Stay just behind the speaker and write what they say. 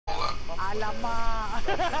Alamak.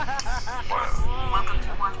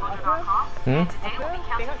 Hmm?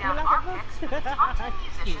 Tengok sebelah aku.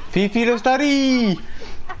 Fifi Lestari.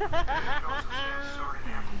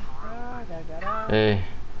 Eh,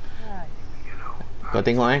 kau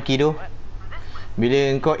tengok Kido.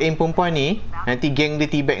 Bila kau aim perempuan ni, nanti geng dia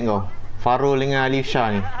teabag kau. Farul dengan Alif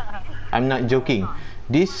Shah ni. I'm not joking.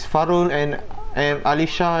 This Farul and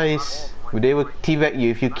Alisha is, they will teabag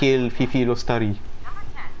you if you kill Fifi Lostari.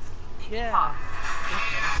 Yeah.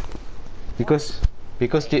 Because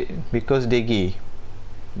they gay.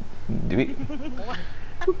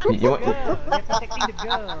 You want, They're protecting the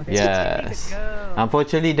girl. yes.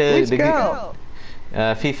 Unfortunately, the girl?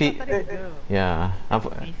 Fifi. The girl. Yeah.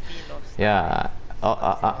 Yeah.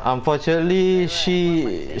 Unfortunately,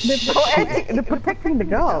 They're protecting the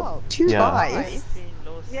girl. Two Yeah. guys.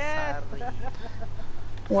 Yes.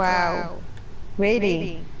 Wow.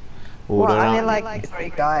 Really? oh, Well, I dorang- mean, like, sorry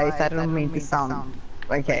guys, I don't mean to sound.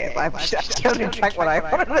 Okay, I'm still in track what I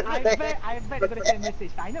wanted to say. I bet they're gonna send a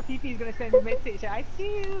message. I know Fifi is gonna send a message. I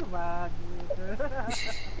see you. Bagus.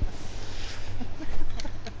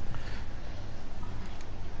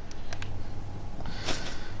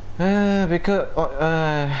 Because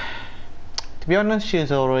to be honest,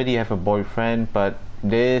 she's already have a boyfriend, but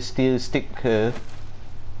they still stick her.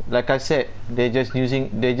 Like I said, they just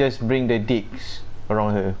bring the dicks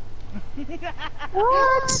around her.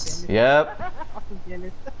 What? Yep. I'm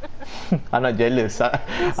jealous. I'm not jealous.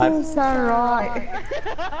 Doesn't sound right.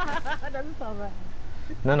 Doesn't sound right.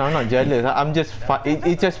 No, I'm not jealous. I'm just.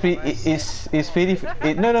 It's very. It's very.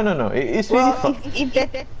 Well, if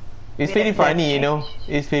that. It's very funny, you know.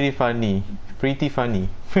 It's very funny. Pretty funny.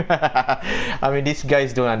 I mean, these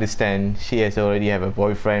guys don't understand. She has already have a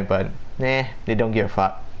boyfriend, but nah, they don't give a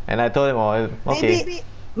fuck. And I told them, oh, okay.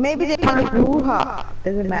 Maybe they want to woo her.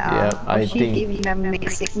 Doesn't matter. Yeah, I or she think- giving them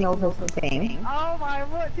mixed signals or something. Oh my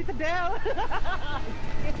word, Citadel!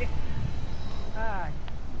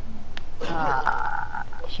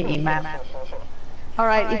 She man.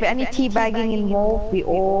 Alright, if any teabagging involved, we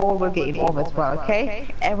all will get involved as well, okay?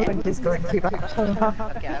 Everyone just go and teabag.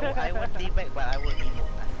 Okay, I want teabag, but I will need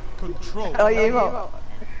Control. Oh, you will?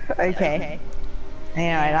 Okay.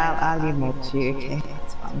 Alright, I'll leave more to you, okay?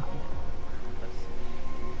 It's fine.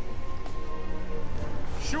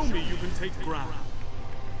 Show me you can take ground.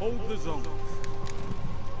 Hold the zone.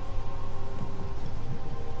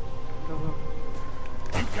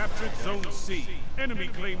 You captured Zone C. Enemy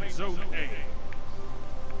claimed Zone A.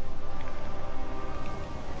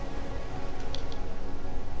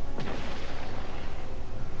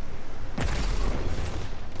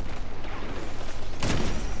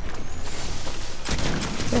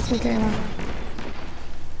 That's okay now.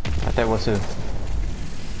 That was her.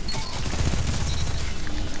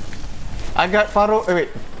 I got Faro. Wait.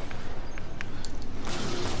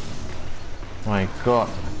 My God.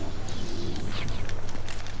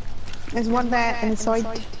 There's one there inside.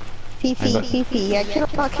 Fifi, got- Fifi, yeah, kill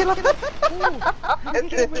her, kill her.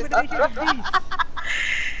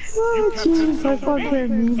 Oh jeez, I thought they were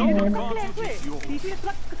mean, Zone man. advantage Wait, is yours. Fifi is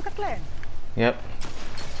ketukat clan. Yep.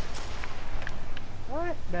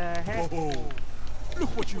 What the heck? Oh, look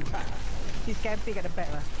what you have. She's camping at the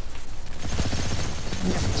back lah.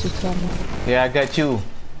 She can. Yeah, I got you.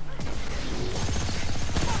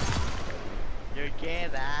 You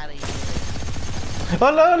get out of here.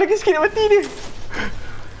 Alah, lagi sikit nak mati dia.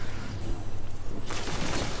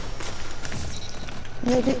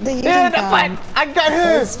 They're Yeah, using dapat. I got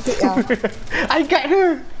her. I got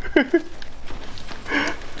her.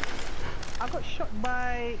 I got shot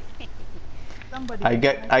by somebody. I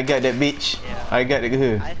got that bitch. Yeah. I got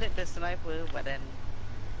her. I heard the sniper, but then,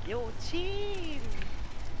 yo, chill.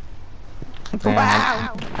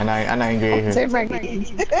 Wow! Anak angry her. So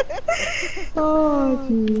frankie. Oh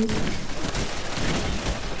jeez.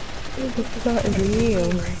 It's not real.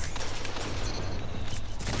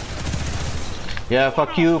 Yeah,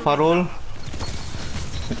 fuck you, Farul.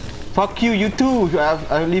 Fuck you, you too.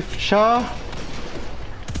 I leave Shah.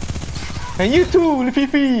 And you too,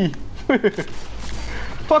 Fifi.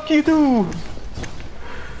 Fuck you too.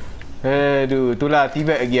 Aduh, itulah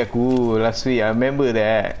tiba lagi aku last week. I remember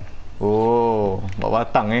that. Oh, bawa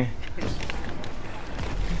batang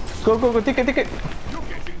Go, take it. You're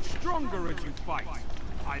getting stronger as you fight.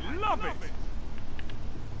 I love it.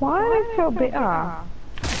 Why do I feel bitter?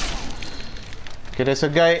 Okay, there's a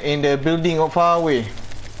guy in the building far away.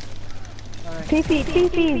 Fifi is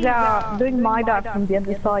doing my dad from the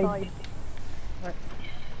other side.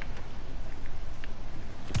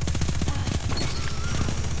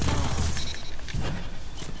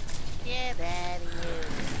 Get out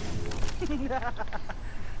of here.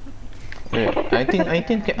 I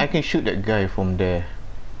think I can shoot that guy from there.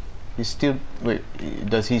 He's still wait.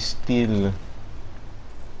 Does he still?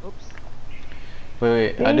 Oops.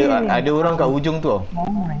 Wait. Ada orang kat ujung tu. Tau.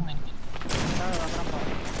 Tahu aku nampak.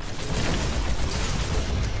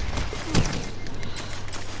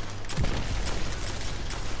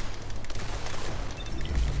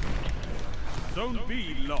 Zone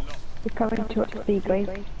B lost. We're coming towards B, guys.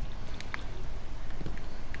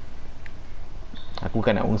 Aku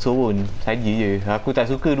kan nak unsur pun. Saja je. Aku tak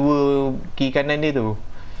suka dua kiri kanan dia tu.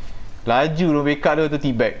 Laju tu backup dia tu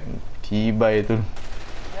T-bag. Tibai tu.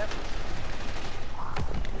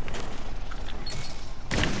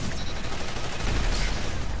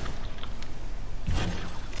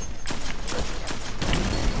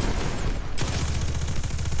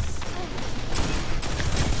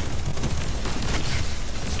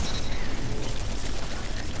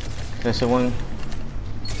 There's someone.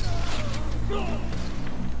 You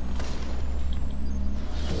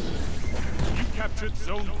captured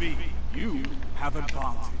Zone B. You have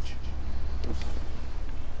advantage.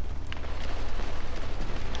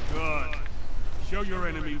 Good. Show your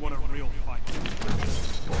enemy what a real fight is.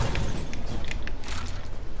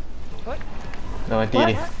 Dah mati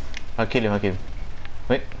ni. I'll kill him.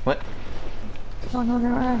 Wait, what? No.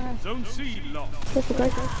 Zone C lost. Careful,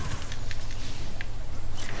 guys.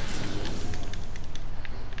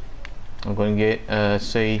 I'm going to get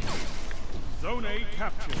say. Zone A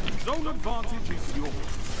captured. Zone advantage is yours.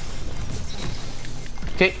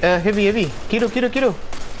 Okay, heavy. Kiro.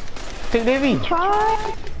 Take the heavy.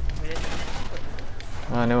 Try.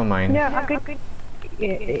 Ah, never mind. Yeah, I could.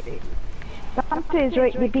 Yeah. The hunter is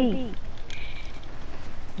right with B.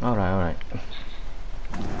 Alright.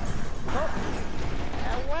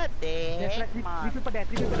 What the There's heck, like man? 3 people there.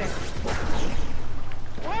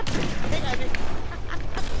 What the heck I did?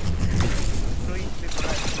 Throwing people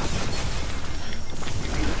right.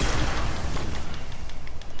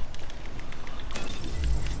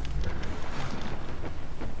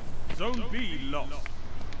 Zone B lost.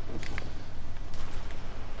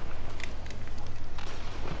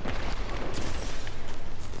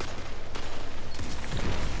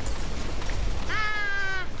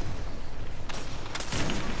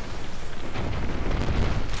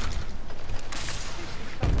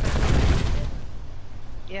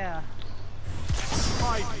 Yeah.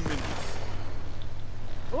 5 minutes.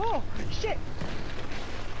 Oh, shit.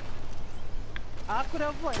 Aku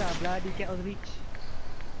dah avoid lah bloody cat of reach.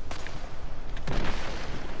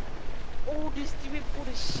 Oh, this TV put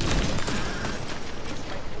a shit. It's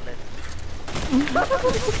my bullet.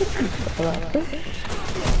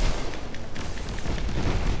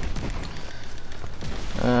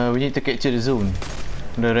 We need to capture the zone.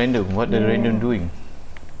 The random. What the random doing?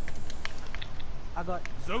 I got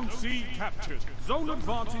Zone C captured. Zone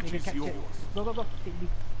advantage nigga is captured. yours. Go. Take B.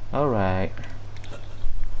 Alright.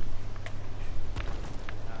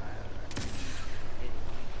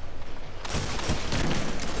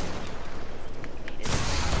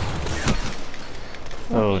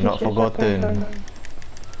 Oh, not forgotten.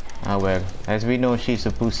 Ah well, as we know she's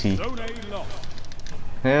a pussy. Zone A lost.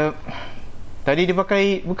 Yep. Tadi dia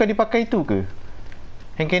pakai, bukan dia pakai tu ke?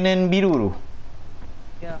 Hand cannon biru tu.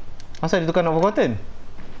 Yeah. Asal dia tukar not forgotten?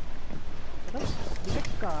 Dia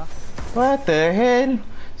tukar. What the hell?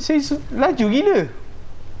 She's laju gila.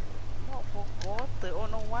 Oh, forgot. Oh,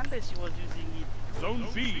 no wonder she was using it. Zone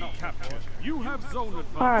B captured. You have zone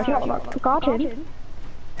Alright, advantage. not forgotten.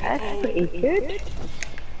 That's pretty good.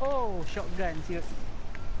 Oh, shotgun. Siap.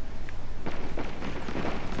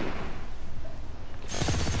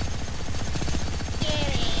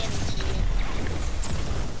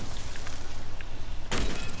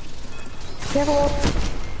 Careful.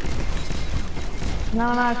 No,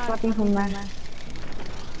 it's fucking from there.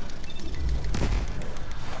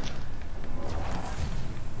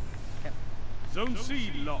 Zone C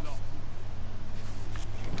lost.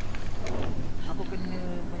 Aku kena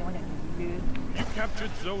banyak-banyak gila. You captured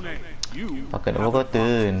Zone A. You Pakai not have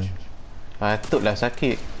forgotten. advantage. Patutlah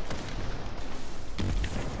sakit.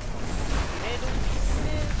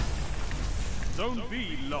 Zone B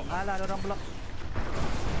lost. Alah, ada orang block.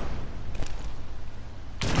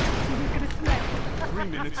 Kena snipe. 3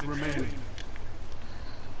 minutes remaining.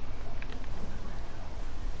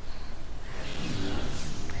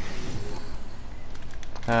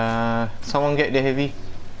 Someone get the heavy.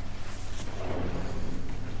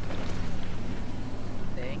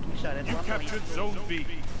 Thank you, shot and You one captured Zone B.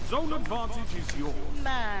 Zone advantage is yours.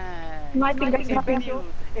 Nice. Might be guys happen.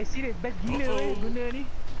 Serius, best gila guna ni.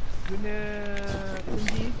 Guna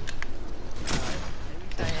tinggi. Maybe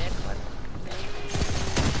saya but maybe.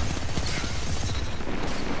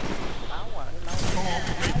 Wow.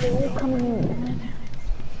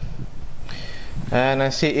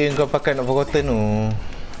 Nasib je kau pakai nak forgotten tu.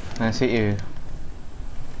 Nasib je.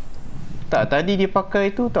 Tak, tadi dia pakai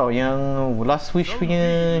tu tau, yang last wish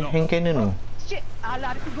punya hand cannon tu. Shit!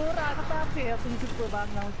 Alah, ada 3 orang apa-apa. Aku ni super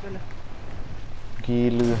bangang sekolah.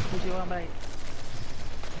 Gila. Puji orang baik.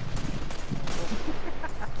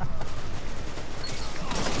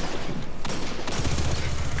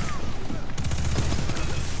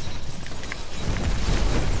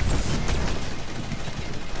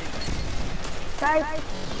 Guys!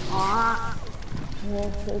 Ah!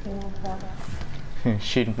 Yes, it's enough.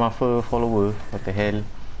 Shin Muffer follower. What the hell?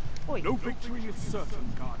 Oi, No victory is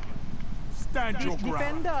certain, Guardian. Stand this your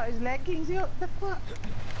ground. defender is lagging siut. The fuck?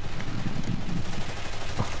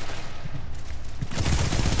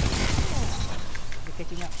 They're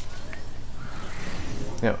catching up.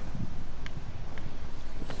 Yep.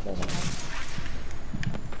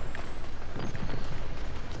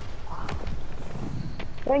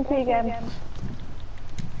 Thank you again.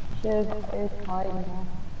 Cheers, it's fine now.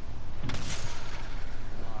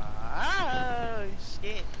 Ah,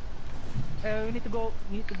 shit. We need to go.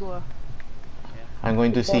 We need to go. I'm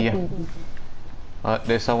going to see ya.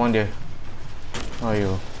 There's someone there. Oh,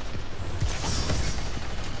 you.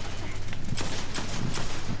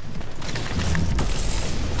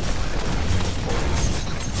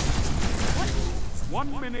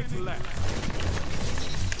 One minute left.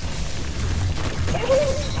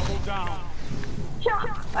 Double down.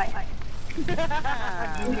 Bye.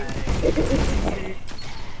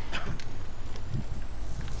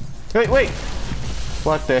 Wait!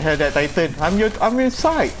 What the hell, that Titan? I'm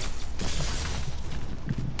inside.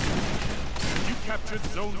 You captured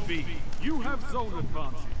Zone B. You have zone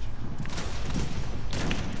advantage.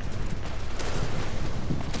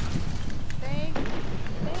 Thank you.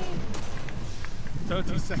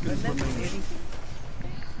 30 seconds remaining.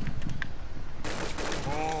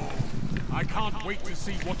 Oh, I can't wait to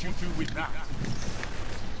see what you do with that.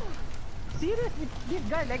 Serious? This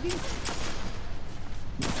guy lagging?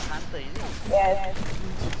 Hunter, is it? Yes.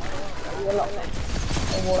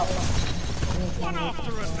 One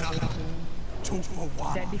after another. 2 for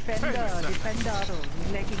 1. That defender tu,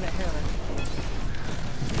 he's lagging like hell.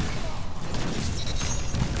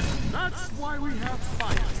 That's why we have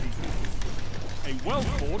fire team. A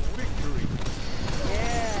well-fought victory.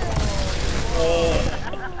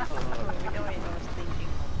 We know what I was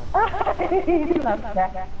thinking. He loves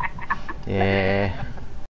that. Yeah.